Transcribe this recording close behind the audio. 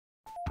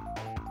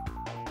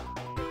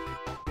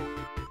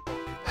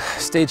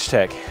Stage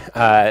tech.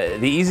 The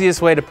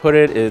easiest way to put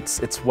it,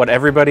 it's what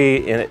everybody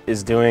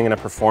is doing in a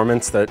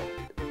performance that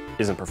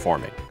isn't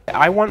performing.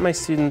 I want my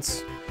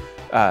students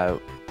to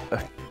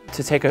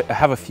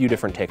have a few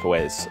different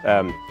takeaways.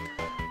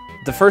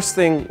 The first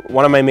thing,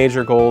 one of my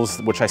major goals,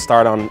 which I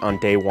start on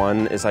day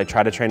one, is I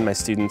try to train my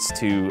students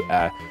to,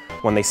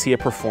 when they see a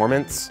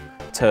performance,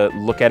 to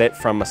look at it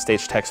from a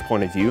stage tech's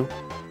point of view,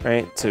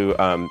 right?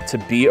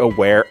 To be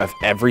aware of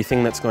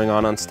everything that's going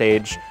on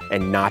stage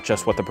and not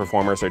just what the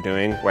performers are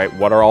doing, right?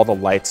 What are all the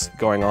lights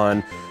going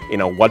on? You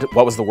know, what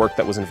was the work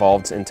that was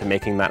involved into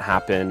making that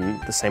happen?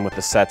 The same with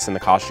the sets and the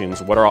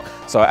costumes.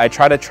 So I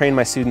try to train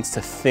my students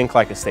to think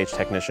like a stage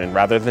technician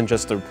rather than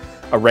just a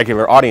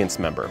regular audience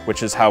member,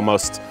 which is how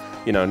most,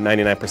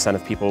 99%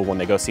 of people when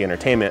they go see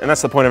entertainment, and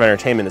that's the point of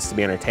entertainment, is to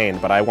be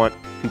entertained, but I want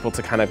people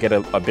to kind of get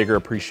a bigger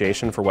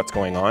appreciation for what's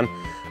going on.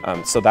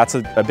 So that's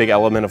a big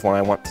element of what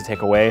I want to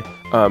take away.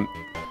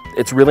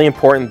 It's really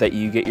important that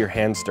you get your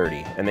hands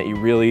dirty and that you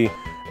really,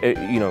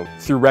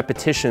 through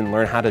repetition,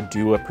 learn how to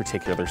do a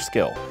particular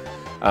skill.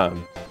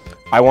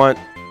 I want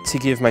to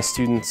give my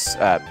students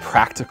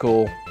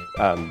practical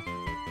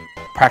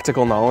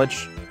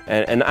knowledge.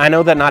 And I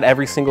know that not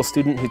every single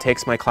student who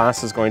takes my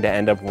class is going to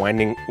end up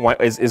working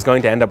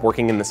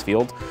in this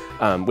field,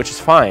 which is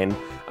fine.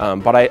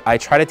 But I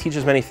try to teach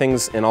as many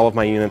things in all of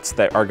my units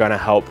that are going to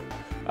help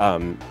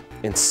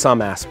in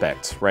some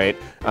aspect, right?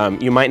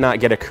 You might not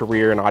get a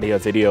career in audio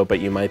video, but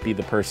you might be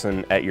the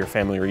person at your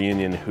family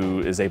reunion who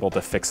is able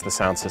to fix the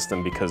sound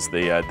system because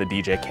the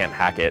DJ can't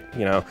hack it.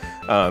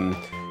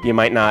 You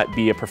might not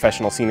be a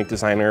professional scenic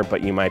designer,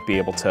 but you might be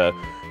able to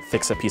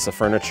fix a piece of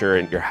furniture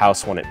in your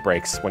house when it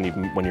breaks when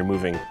you're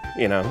moving,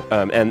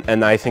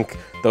 and I think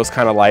those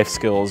kind of life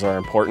skills are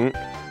important,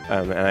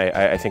 and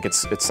I think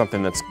it's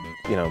something that's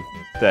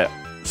that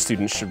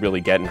students should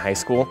really get in high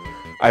school.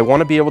 I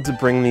want to be able to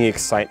bring the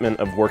excitement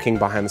of working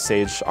behind the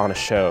stage on a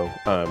show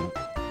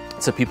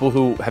to people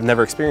who have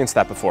never experienced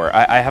that before.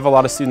 I have a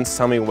lot of students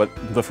tell me what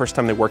the first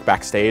time they work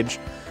backstage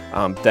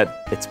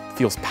that it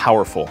feels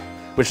powerful,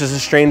 which is a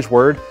strange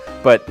word,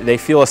 but they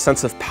feel a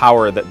sense of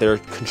power, that they're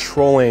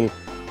controlling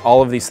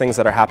all of these things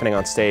that are happening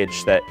on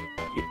stage that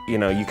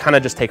you kind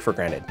of just take for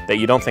granted, that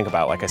you don't think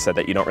about, like I said,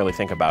 that you don't really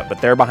think about. But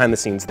they're behind the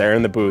scenes, they're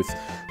in the booth,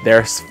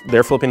 they're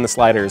flipping the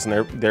sliders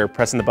and they're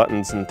pressing the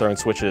buttons and throwing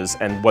switches,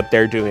 and what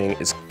they're doing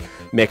is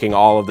making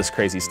all of this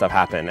crazy stuff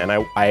happen. And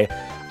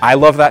I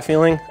love that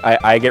feeling.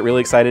 I get really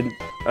excited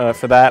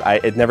for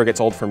that. It never gets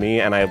old for me,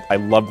 and I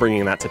love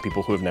bringing that to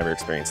people who have never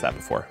experienced that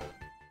before.